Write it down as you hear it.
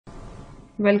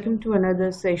Welcome to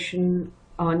another session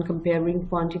on comparing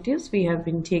quantities. We have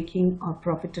been taking our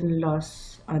profit and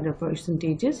loss under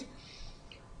percentages.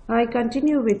 I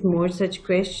continue with more such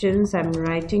questions. I'm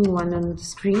writing one on the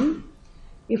screen.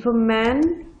 If a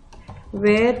man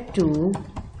were to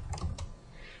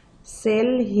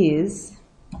sell his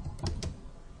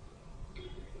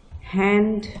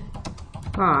hand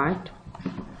cart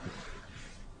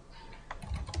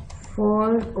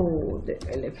for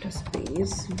I left a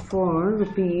space for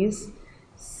rupees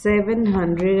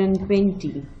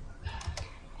 720,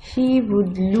 he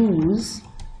would lose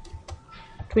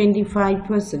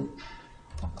 25%.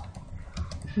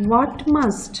 What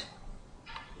must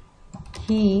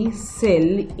he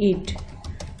sell it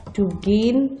to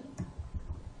gain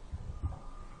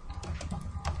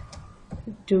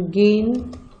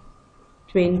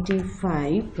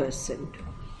 25%?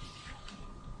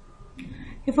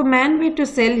 If a man were to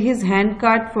sell his hand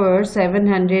cart for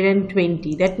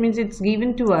 720, that means it's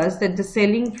given to us that the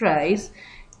selling price,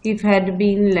 if had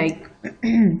been like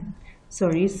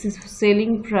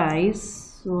selling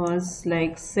price was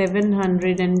like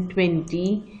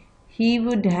 720, he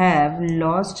would have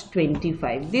lost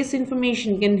 25. This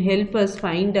information can help us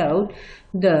find out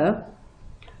the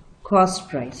cost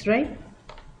price, right?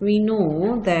 We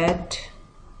know that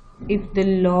if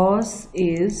the loss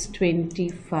is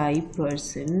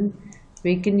 25%,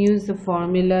 we can use the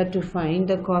formula to find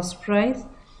the cost price.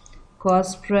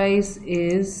 Cost price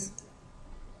is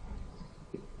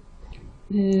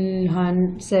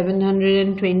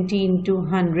 720 into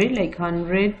 100, like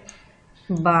 100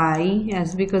 by,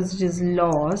 as because it is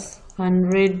loss,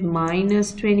 100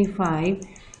 minus 25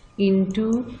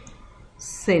 into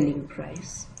selling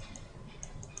price.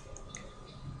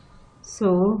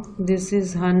 So this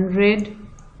is 100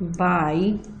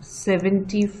 by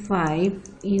 75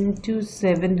 into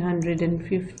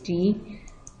 750.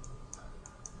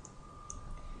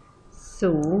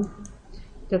 So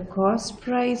the cost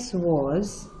price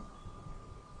was,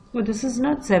 this is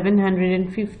not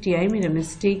 750, I made a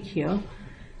mistake here.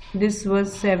 This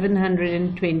was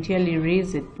 720, I'll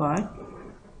erase it part.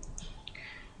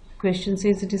 Question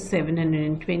says it is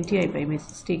 720, I by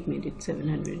mistake made it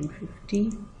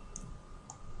 750.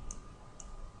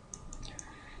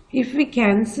 If we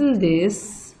cancel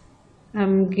this,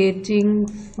 I'm getting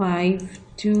 5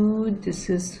 2, this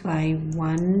is 5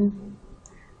 1,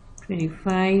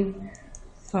 25,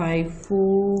 5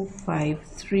 4, 5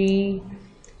 3,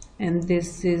 and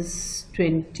this is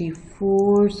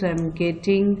 24, so I'm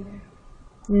getting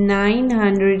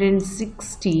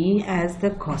 960 as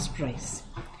the cost price.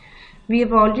 We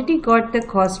have already got the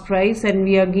cost price and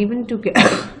we are given to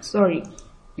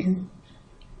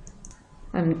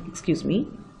excuse me.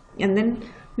 And then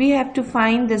we have to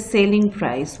find the selling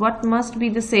price. What must be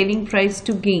the selling price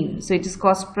to gain? So it is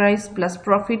cost price plus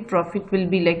profit. Profit will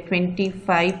be like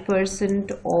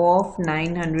 25% of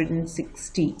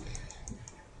 960.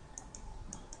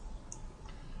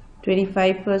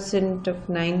 25% of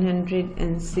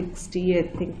 960, I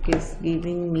think, is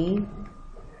giving me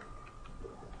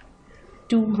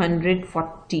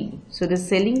 240. So the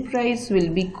selling price will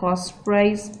be cost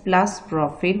price plus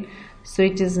profit. So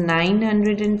it is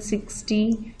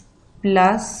 960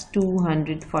 plus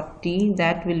 240.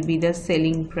 That will be the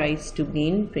selling price to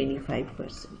gain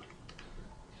 25%.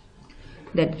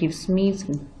 That gives me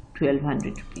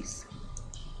 1200 rupees.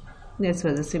 This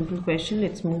was a simple question.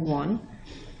 Let's move on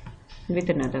with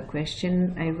another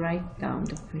question. I write down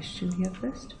the question here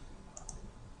first.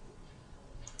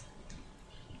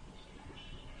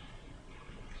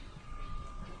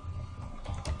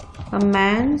 A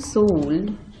man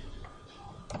sold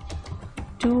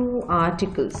 2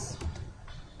 articles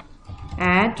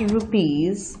at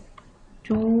rupees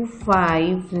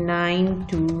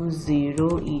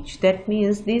 25920 each. That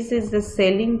means this is the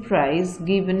selling price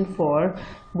given for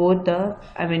both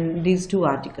these 2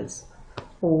 articles.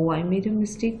 Oh, I made a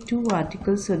mistake, 2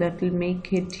 articles, so that will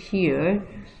make it here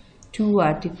 2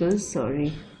 articles,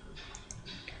 sorry.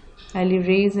 I'll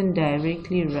erase and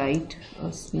directly write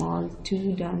a small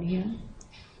 2 down here.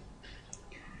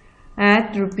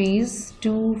 At rupees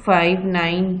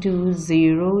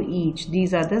 25920 each.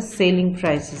 These are the selling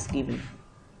prices given.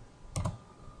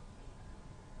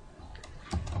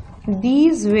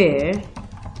 These were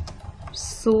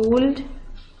sold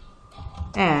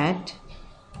at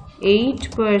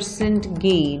 8%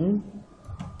 gain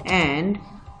and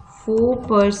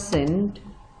 4%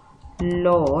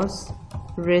 loss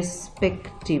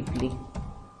respectively.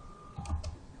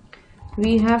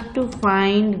 We have to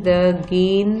find the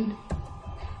gain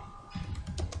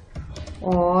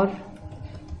or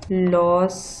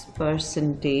loss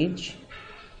percentage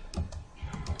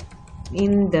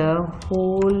in the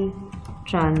whole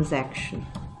transaction.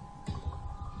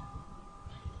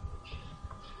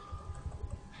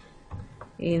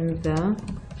 In the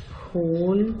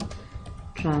whole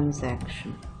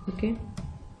transaction. Okay.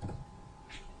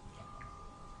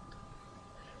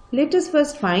 Let us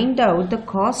first find out the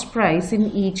cost price in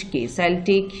each case. I'll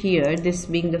take here, this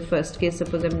being the first case,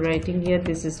 suppose I'm writing here,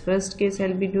 this is first case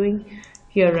I'll be doing,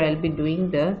 here I'll be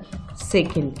doing the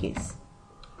second case.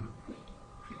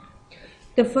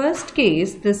 The first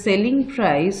case, the selling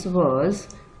price was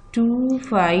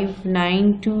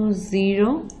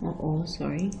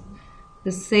 25920.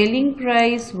 The selling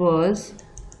price was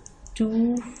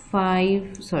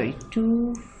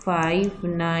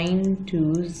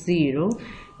 25920,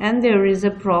 and there is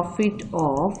a profit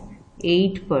of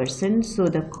 8%. So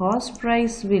the cost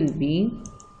price will be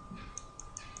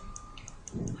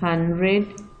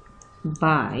 100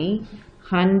 by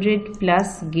 100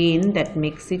 plus gain, that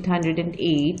makes it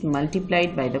 108,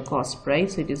 multiplied by the cost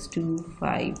price, so it is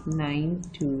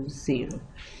 25920.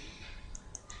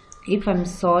 If I'm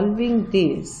solving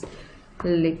this,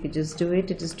 let me just do it.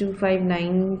 It is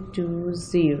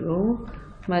 25920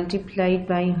 multiplied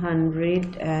by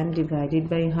 100 and divided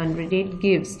by 100. It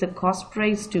gives the cost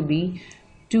price to be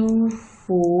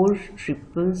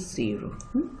 24000.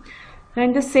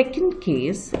 And the second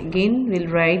case, again we'll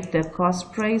write the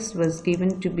cost price was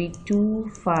given to be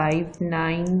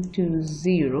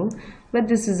 25920, but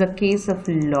this is a case of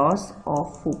loss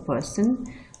of 4%.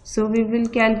 So we will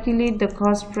calculate the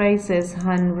cost price as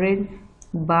 100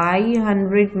 by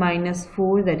 100 minus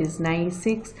 4, that is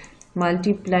 96,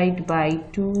 multiplied by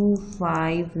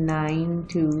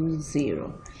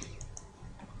 25920,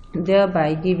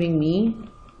 thereby giving me,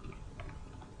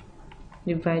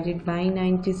 divided by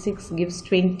 96 gives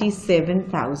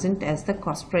 27,000 as the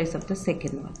cost price of the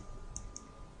second one.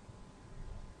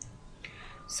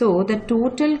 So the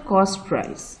total cost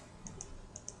price,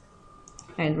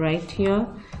 I'll write here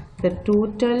the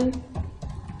total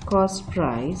cost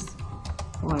price,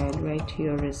 or I'll write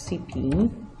here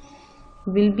recipe,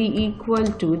 will be equal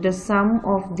to the sum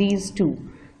of these two,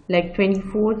 like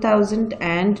 24,000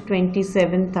 and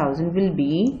 27,000 will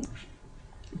be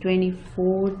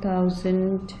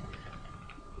 24,000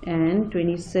 and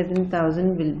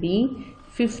 27,000 will be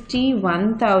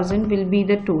 51,000 will be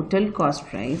the total cost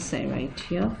price. I write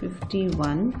here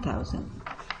 51,000.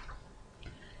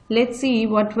 Let's see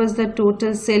what was the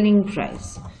total selling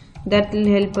price. That will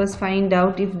help us find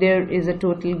out if there is a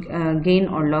total gain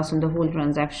or loss on the whole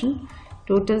transaction.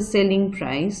 Total selling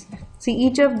price. See,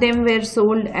 each of them were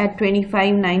sold at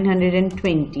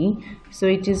 25,920. So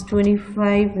it is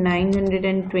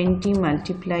 25,920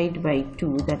 multiplied by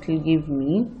 2. That will give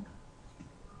me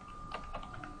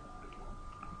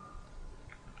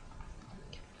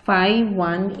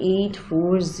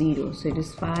 51840. So it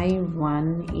is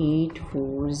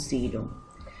 51840.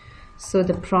 So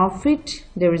the profit,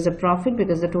 there is a profit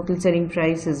because the total selling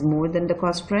price is more than the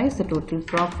cost price. The total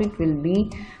profit will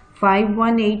be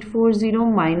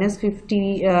 51840 minus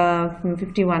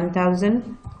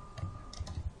 51,000.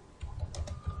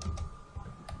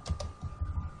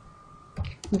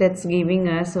 That's giving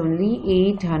us only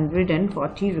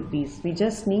 840 rupees. We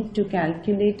just need to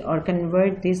calculate or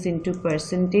convert this into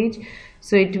percentage.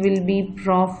 So it will be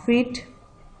profit.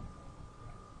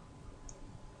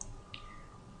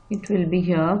 It will be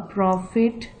here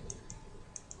profit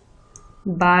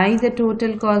by the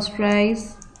total cost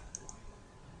price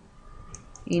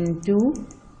into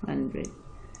 100.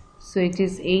 So it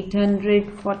is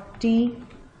 840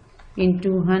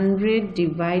 into 100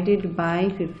 divided by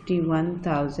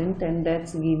 51,000, and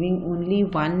that's giving only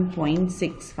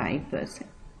 1.65%.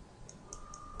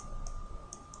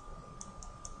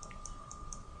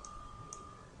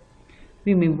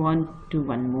 We move on to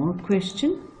one more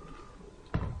question.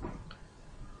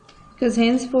 Because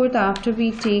henceforth, after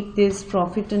we take this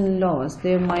profit and loss,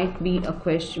 there might be a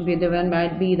question, there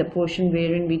might be the portion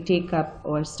wherein we take up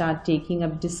or start taking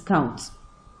up discounts.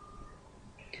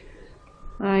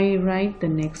 I write the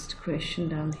next question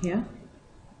down here.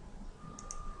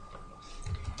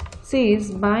 It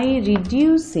says, by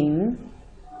reducing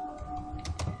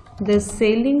the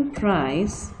selling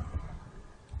price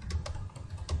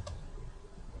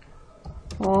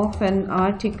of an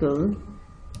article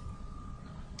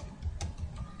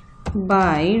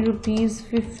by rupees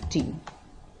 50,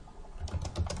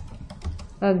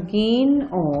 a gain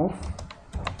of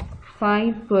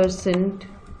 5%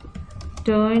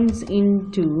 turns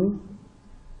into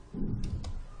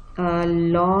a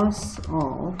loss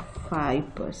of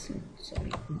 5%.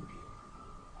 Sorry.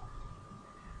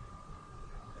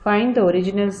 Find the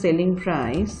original selling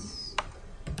price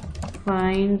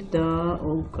find the,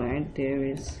 oh god, there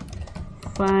is,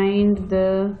 find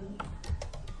the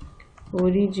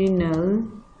original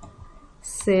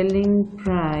selling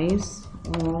price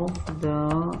of the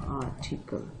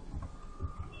article.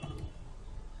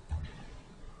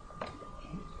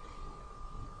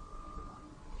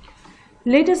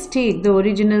 Let us take the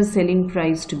original selling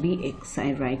price to be X.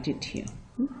 I write it here.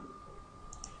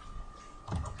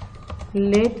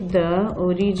 Let the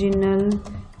original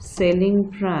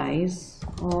selling price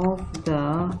of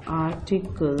the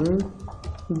article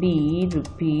be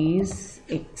rupees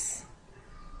X.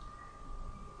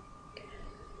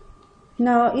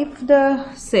 Now, if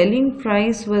the selling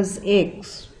price was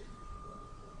X,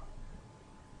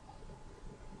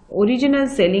 original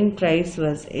selling price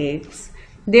was X,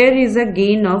 there is a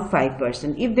gain of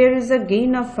 5%. If there is a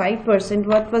gain of 5%,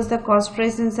 what was the cost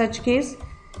price in such case?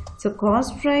 So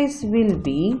cost price will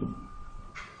be,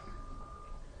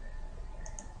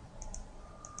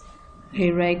 I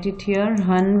write it here,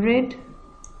 100,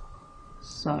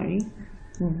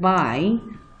 by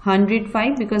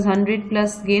 105, because 100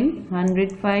 plus gain,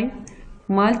 105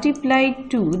 multiplied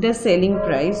to the selling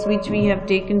price, which we have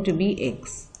taken to be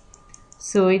X.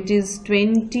 So it is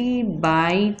 20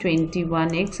 by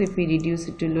 21x if we reduce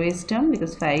it to lowest term,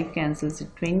 because 5 cancels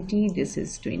at 20, this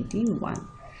is 21.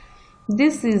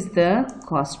 This is the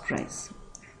cost price.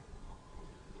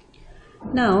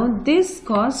 Now this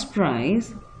cost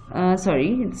price,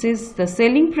 it says the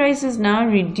selling price is now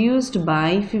reduced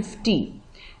by 50.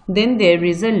 Then there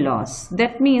is a loss.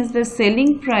 That means the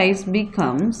selling price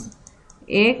becomes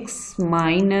X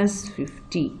minus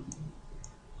 50.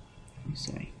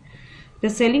 The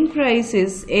selling price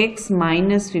is X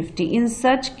minus 50. In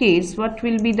such case, what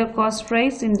will be the cost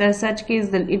price? In such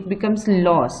case, it becomes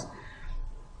loss.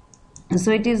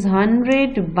 So it is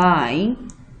 100 by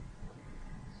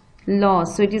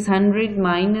loss. So it is 100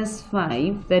 minus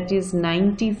 5, that is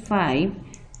 95.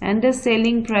 And the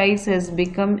selling price has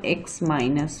become X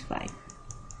minus 5.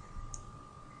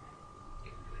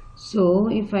 So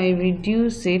if I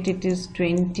reduce it, it is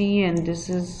 20 and this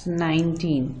is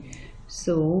 19.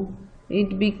 So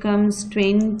it becomes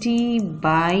 20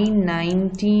 by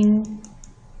 19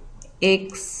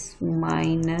 X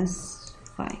minus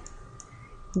 5.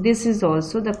 This is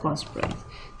also the cost price.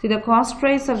 See, the cost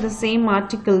price of the same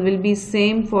article will be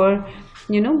same for,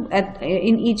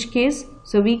 in each case.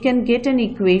 So we can get an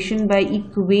equation by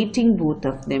equating both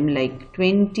of them, like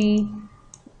 20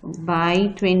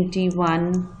 by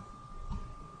 21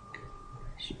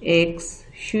 X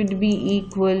should be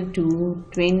equal to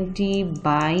 20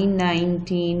 by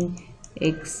 19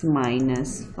 X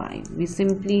minus 5. We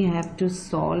simply have to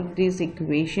solve this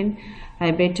equation. I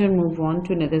better move on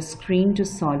to another screen to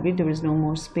solve it. There is no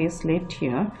more space left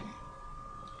here.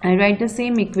 I write the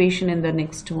same equation in the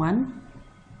next one.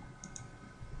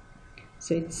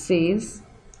 So it says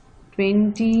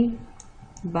 20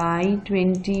 by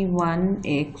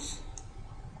 21x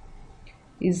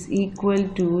is equal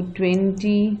to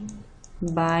 20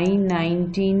 by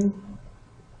 19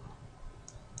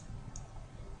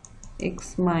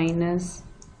 x minus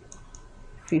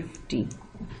 50.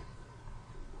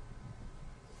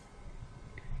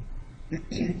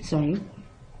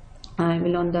 I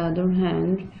will on the other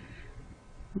hand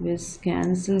just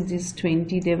cancel this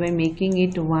 20 there by making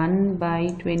it 1 by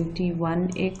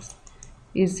 21x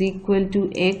is equal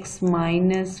to x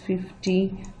minus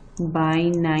 50 by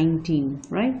 19,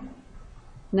 right?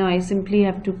 Now I simply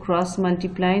have to cross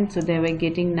multiply, so they were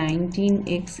getting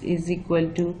 19x is equal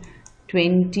to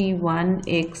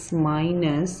 21x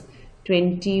minus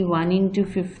 21 into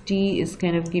 50 is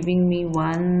kind of giving me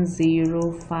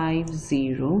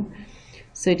 1050.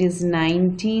 So it is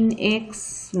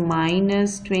 19x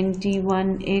minus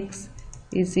 21x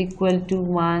is equal to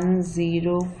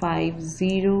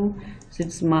 1050. So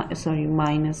it's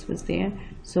minus was there.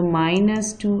 So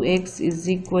minus 2x is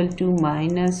equal to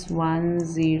minus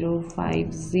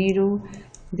 1050.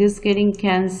 This getting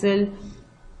cancelled,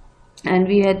 and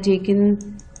we had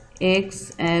taken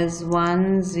x as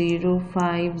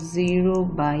 1050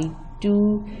 by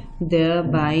 2,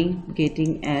 thereby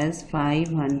getting as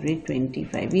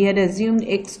 525. We had assumed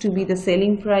x to be the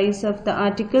selling price of the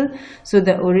article. So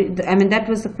that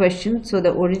was the question. So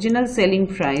the original selling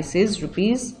price is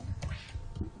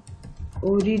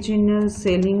original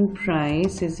selling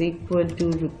price is equal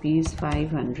to rupees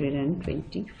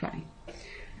 525.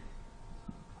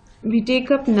 We take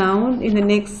up now in the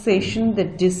next session the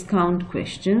discount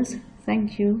questions.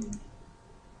 Thank you.